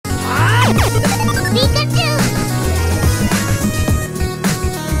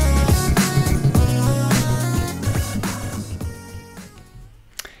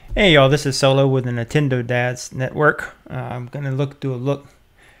Hey y'all, this is Solo with the Nintendo Dads Network. I'm gonna do a look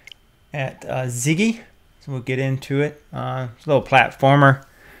at Ziggy, so we'll get into it. It's a little platformer.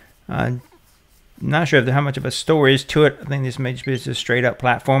 Not sure how much of a story is to it. I think this may just be just a straight up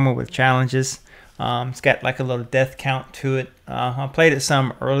platformer with challenges. It's got like a little death count to it. I played it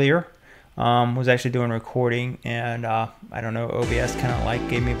some earlier. Was actually doing recording, and I don't know, OBS kind of like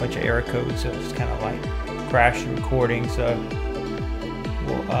gave me a bunch of error codes, so it's kind of like crashed recording. So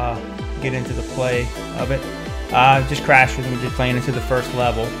we'll get into the play of it. Just crashed with me just playing into the first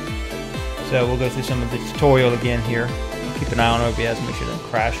level. So we'll go through some of the tutorial again here. Keep an eye on OBS, make sure it doesn't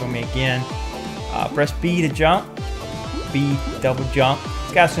crash on me again. Press B to jump, B double jump.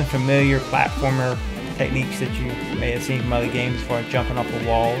 It's got some familiar platformer techniques that you may have seen from other games as far as jumping off the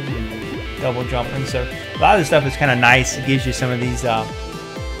walls and double jumping. So a lot of this stuff is kind of nice. It gives you some of these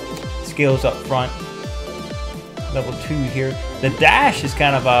skills up front. Level 2 here. The dash is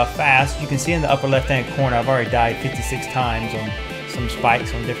kind of fast. You can see in the upper left hand corner I've already died 56 times on some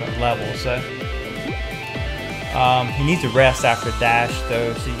spikes on different levels. So he needs to rest after dash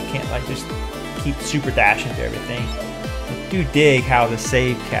though, so you can't like just keep super dashing to everything. I do dig how the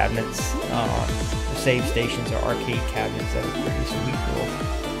save cabinets, the save stations are arcade cabinets. That's a pretty sweet little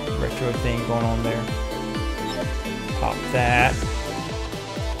retro thing going on there. Pop that.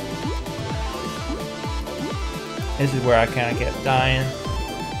 This is where I kind of kept dying,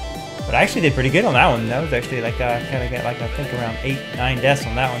 but I actually did pretty good on that one. That was actually like I kind of got like I think around 8-9 deaths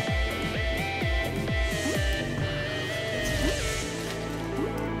on that one.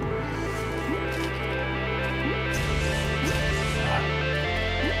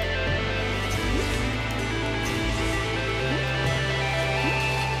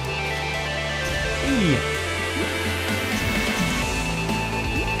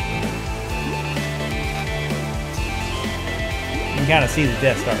 You can kind of see the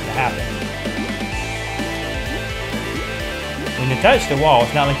death starting to happen. When you touch the wall,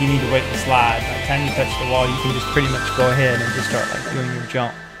 it's not like you need to wait to slide. By the time you touch the wall, you can just pretty much go ahead and just start like doing your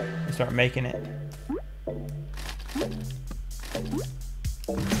jump and start making it.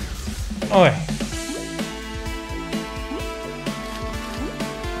 Oh, yeah.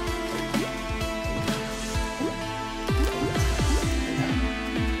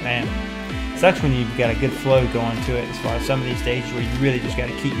 Man. Sucks when you've got a good flow going to it as far as some of these stages where you really just got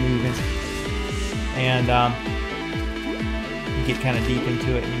to keep moving, and you get kind of deep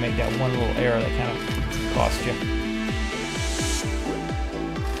into it and you make that one little error that kind of costs you.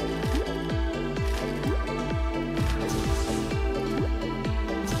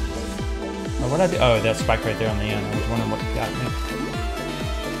 Oh, what I do? Oh, that spike right there on the end. I was wondering what got me.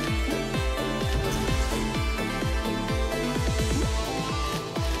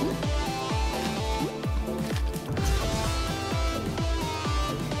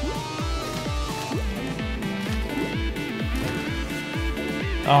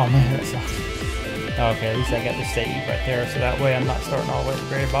 Oh man, that sucks. Okay, at least I got the save right there, so that way I'm not starting all the way at the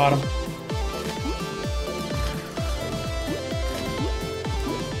very bottom.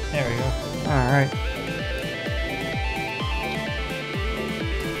 There we go. Alright.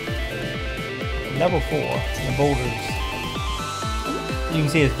 Level 4, the boulders. You can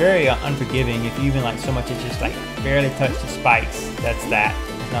see it's very unforgiving. If you even like so much as just like barely touch the spikes, that's that.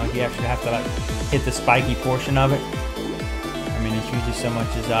 It's not like you actually have to like hit the spiky portion of it. I mean, it's usually so much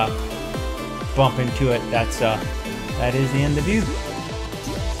as bump into it. That is the end of you,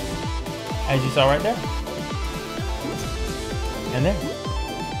 as you saw right there, and there.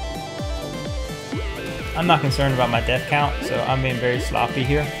 I'm not concerned about my death count, so I'm being very sloppy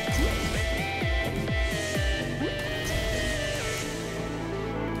here.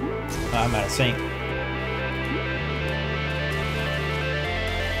 I'm out of sync.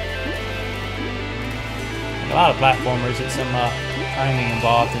 A lot of platformers, it's some timing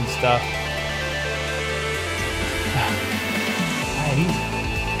involved and stuff. He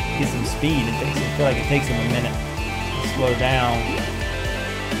gets some speed. I feel like it takes him a minute to slow down.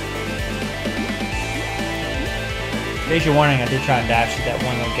 In case you're wondering, I did try and dash through that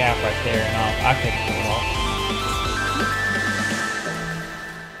one little gap right there, and I couldn't pull it off.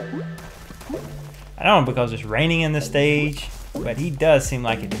 I don't know because it's raining in the stage, but he does seem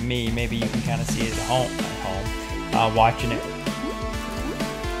like it to me. Maybe you can kind of see it at home, watching it.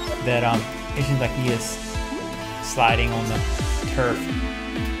 That it seems like he is sliding on the turf.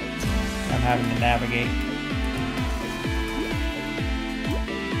 I'm having to navigate.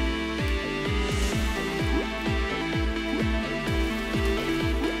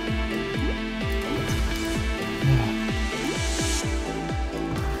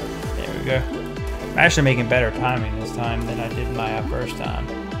 ago. I'm actually making better timing this time than I did my first time.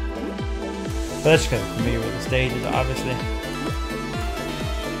 But that's because I'm familiar with the stages, obviously.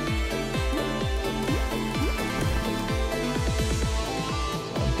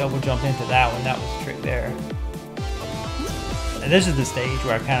 So I'll double jump into that one. That was the trick there. And this is the stage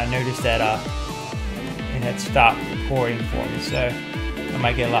where I kind of noticed that it had stopped recording for me, so I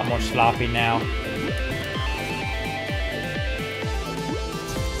might get a lot more sloppy now.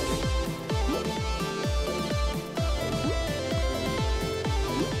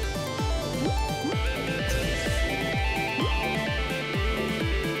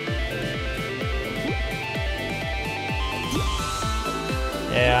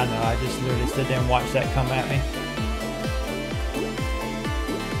 Yeah, I know, I just literally stood there and watched that come at me.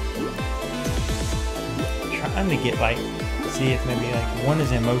 Trying to get see if maybe one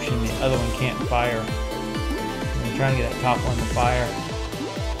is in motion, the other one can't fire. I'm trying to get that top one to fire.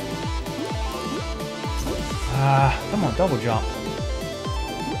 Come on, double jump.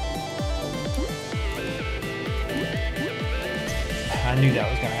 I knew that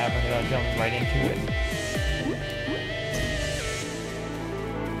was going to happen because I jumped right into it.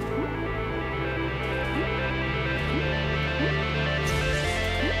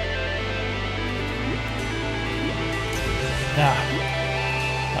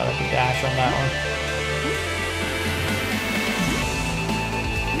 Thought I could dash on that one.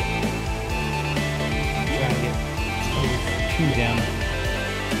 I'm trying to get over to them.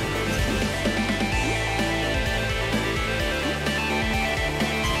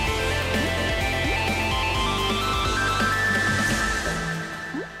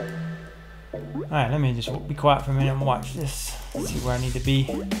 Alright, let me just be quiet for a minute and watch this. See where I need to be.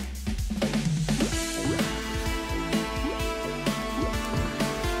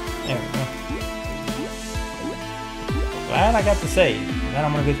 There we go. Glad I got the save. Then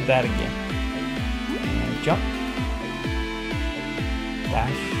I'm going to go through that again. And jump.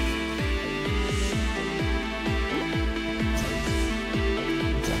 Dash.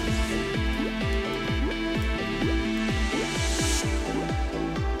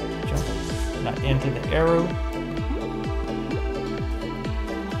 Jump. Not into the arrow.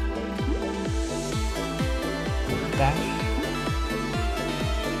 Dash.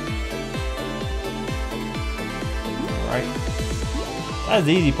 Right. That's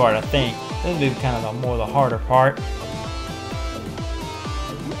the easy part, I think. This will be kind of more the harder part.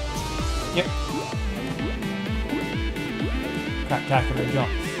 Yep. Spectacular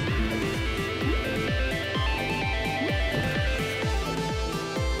jumps.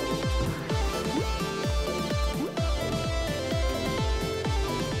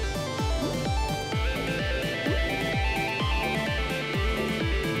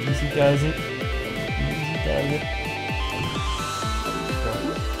 Easy does it. Easy does it.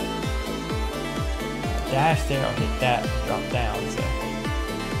 Dash there, I'll hit that and drop down, so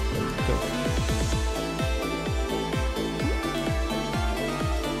go.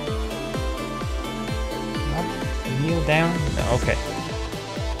 Kneel down? No, okay.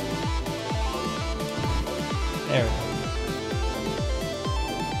 There we go.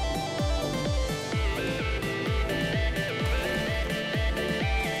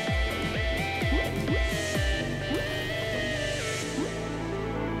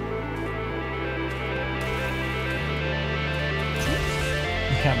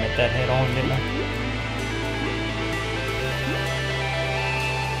 I met that head on, didn't I?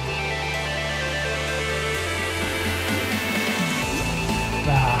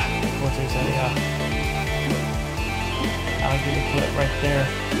 What's this? I'll get a clip right there.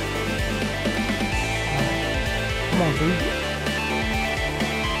 Come on, dude.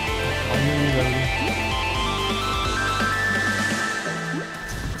 Are you reloading?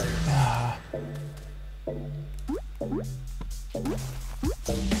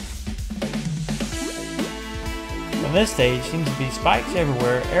 On this stage, seems to be spikes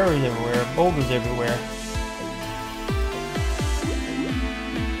everywhere, arrows everywhere, boulders everywhere.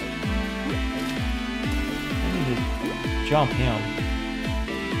 I need to jump him.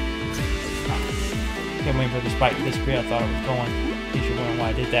 Kept waiting for the spike to disappear. I thought it was going. In case you're wondering why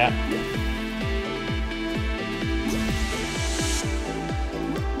I did that.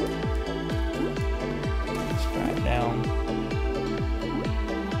 Stride down.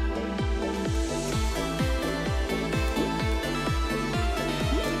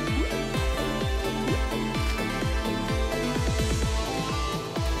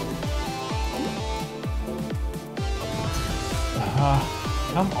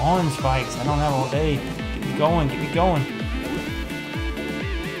 Come on, spikes. I don't have all day. Get me going, get me going.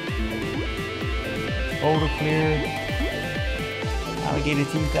 Boulder cleared. Alligator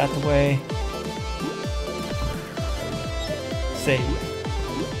teeth out the way. Save.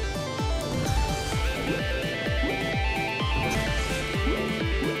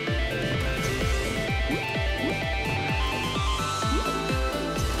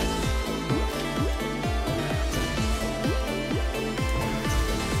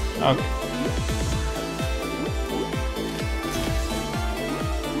 Okay.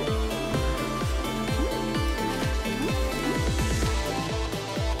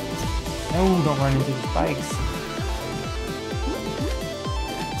 No, don't run into the spikes.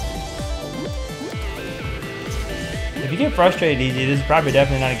 If you get frustrated easy, this is probably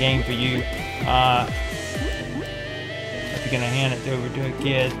definitely not a game for you. If you're gonna hand it over to a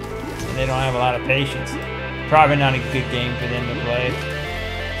kid and they don't have a lot of patience, probably not a good game for them to play.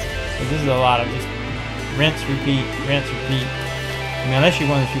 But this is a lot of just rinse, repeat, rinse, repeat. I mean, unless you're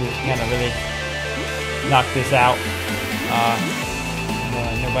one of those people that kind of really knock this out,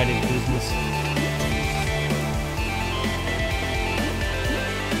 nobody's business.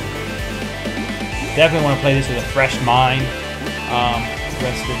 Definitely want to play this with a fresh mind,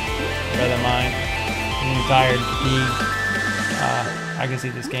 rested, rather mind. When you're tired, fatigued, I can see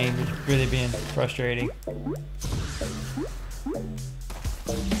this game is really being frustrating.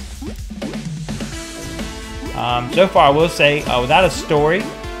 So far, I will say, without a story, you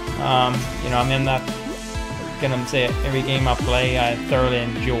know, I mean, I'm not gonna say every game I play I thoroughly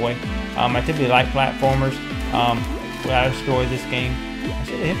enjoy. I typically like platformers. Without a story, this game, I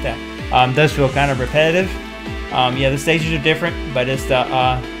should have hit that. Does feel kind of repetitive. Yeah, the stages are different, but it's the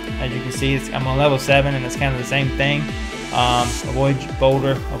as you can see, I'm on level 7, and it's kind of the same thing. Avoid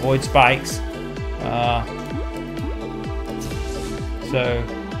boulder, avoid spikes. So.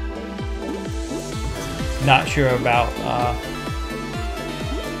 Not sure about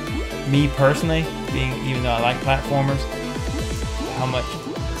me personally, even though I like platformers, how much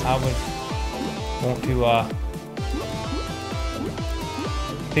I would want to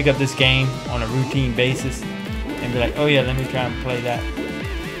pick up this game on a routine basis and be like, oh yeah, let me try and play that.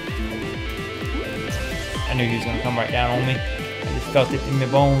 I knew he was going to come right down on me. I just felt it in my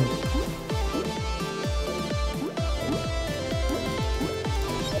bones.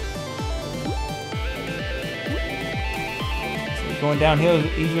 Going downhill is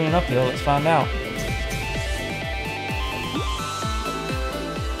easier than uphill. Let's find out.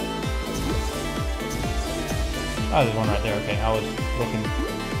 Oh, there's one right there. Okay, I was looking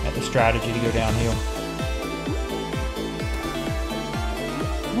at the strategy to go downhill.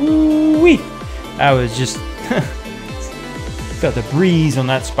 Woo-wee! I was just felt the breeze on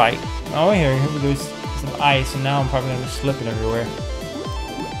that spike. Oh, here we go. Some ice, and now I'm probably gonna be slipping everywhere.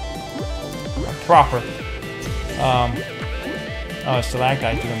 Proper. Oh,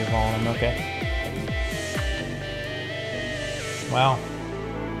 stalactites are going to be falling, okay. Wow.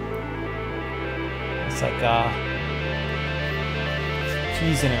 It's like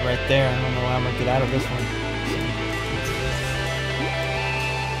cheese in it right there. I don't know how I'm going to get out of this one.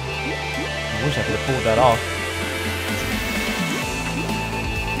 I wish I could have pulled that off.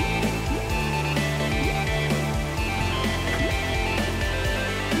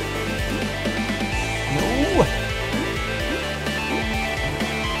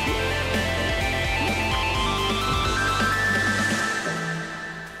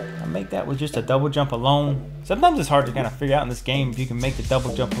 That was just a double jump alone. Sometimes it's hard to kind of figure out in this game if you can make the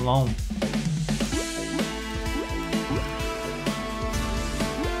double jump alone.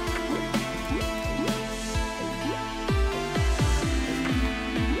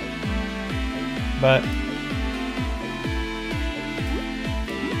 But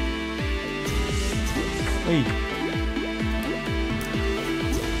wait.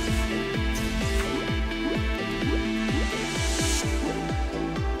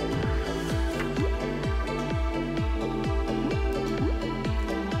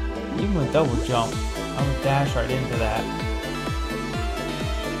 Even with double jump, I'm gonna dash right into that.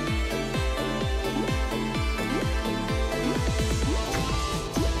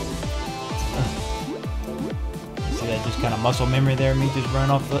 See that just kind of muscle memory there, me just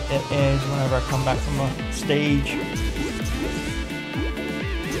run off the edge whenever I come back from a stage.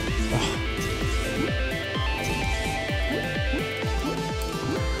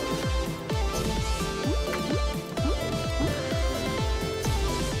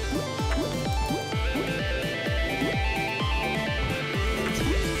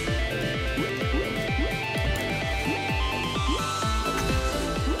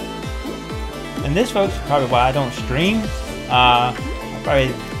 And this, folks, is probably why I don't stream. I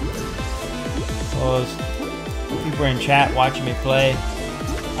probably was people in chat watching me play.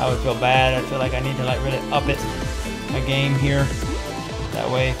 I would feel bad. I feel like I need to like really up it a game here. That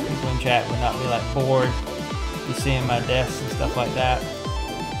way people in chat would not be like bored just seeing my deaths and stuff like that.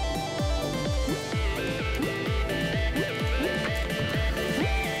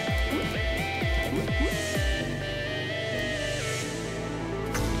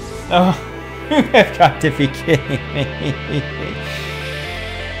 Oh, you have got to be kidding me.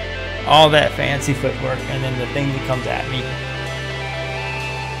 All that fancy footwork and then the thing that comes at me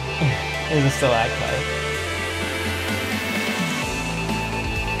is a stalactite.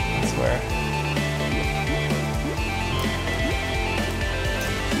 I swear.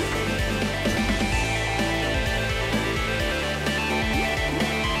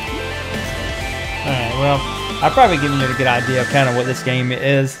 Alright, well, I've probably given you a good idea of kind of what this game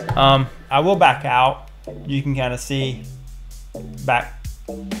is. I will back out. You can kind of see back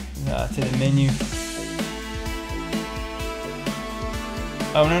to the menu.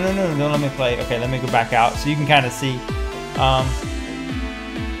 Oh, no, don't let me play. Okay, let me go back out. So you can kind of see. I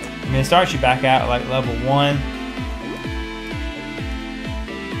mean, it starts you back out at like level 1.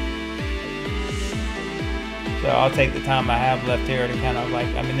 So I'll take the time I have left here to kind of like,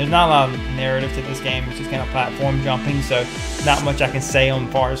 I mean, there's not a lot of narrative to this game. It's just kind of platform jumping, so not much I can say on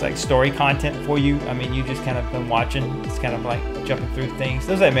far as like story content for you. I mean, you just kind of been watching. It's kind of like jumping through things.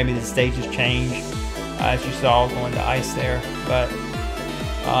 Looks like maybe the stages change, as you saw going to ice there. But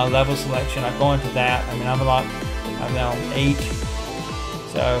level selection, I go into that. I mean, I'm now on 8,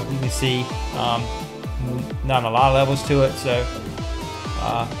 so you can see not a lot of levels to it. So.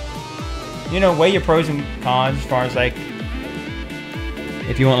 You know, weigh your pros and cons as far as like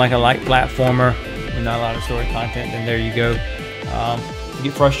if you want like a light platformer with not a lot of story content, then there you go. You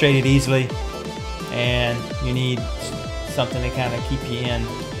get frustrated easily and you need something to kind of keep you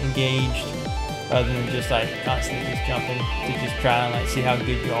engaged rather than just like constantly just jumping to just try and like see how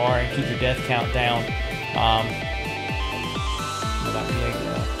good you are and keep your death count down. That would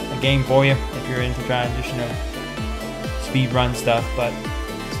be a game for you if you're into trying to just, you know, speed run stuff, but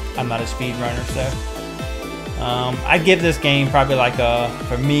I'm not a speed runner, so I'd give this game probably like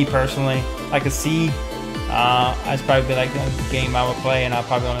for me personally, like a C. I'd probably be like the game I would play, and I'll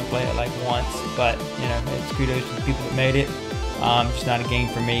probably only play it like once. But you know, it's kudos to the people that made it. Just not a game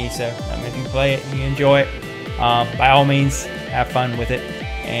for me. So I mean, if you play it and you enjoy it, by all means, have fun with it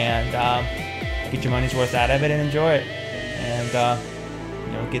and get your money's worth out of it and enjoy it, and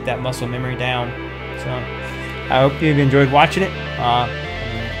you know, get that muscle memory down. So I hope you've enjoyed watching it.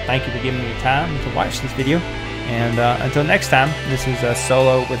 Thank you for giving me the time to watch this video. And until next time, this is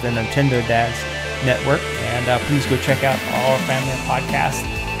Solo with the Nintendo Dads Network. And please go check out all our family of podcasts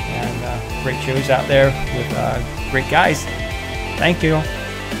and great shows out there with great guys. Thank you.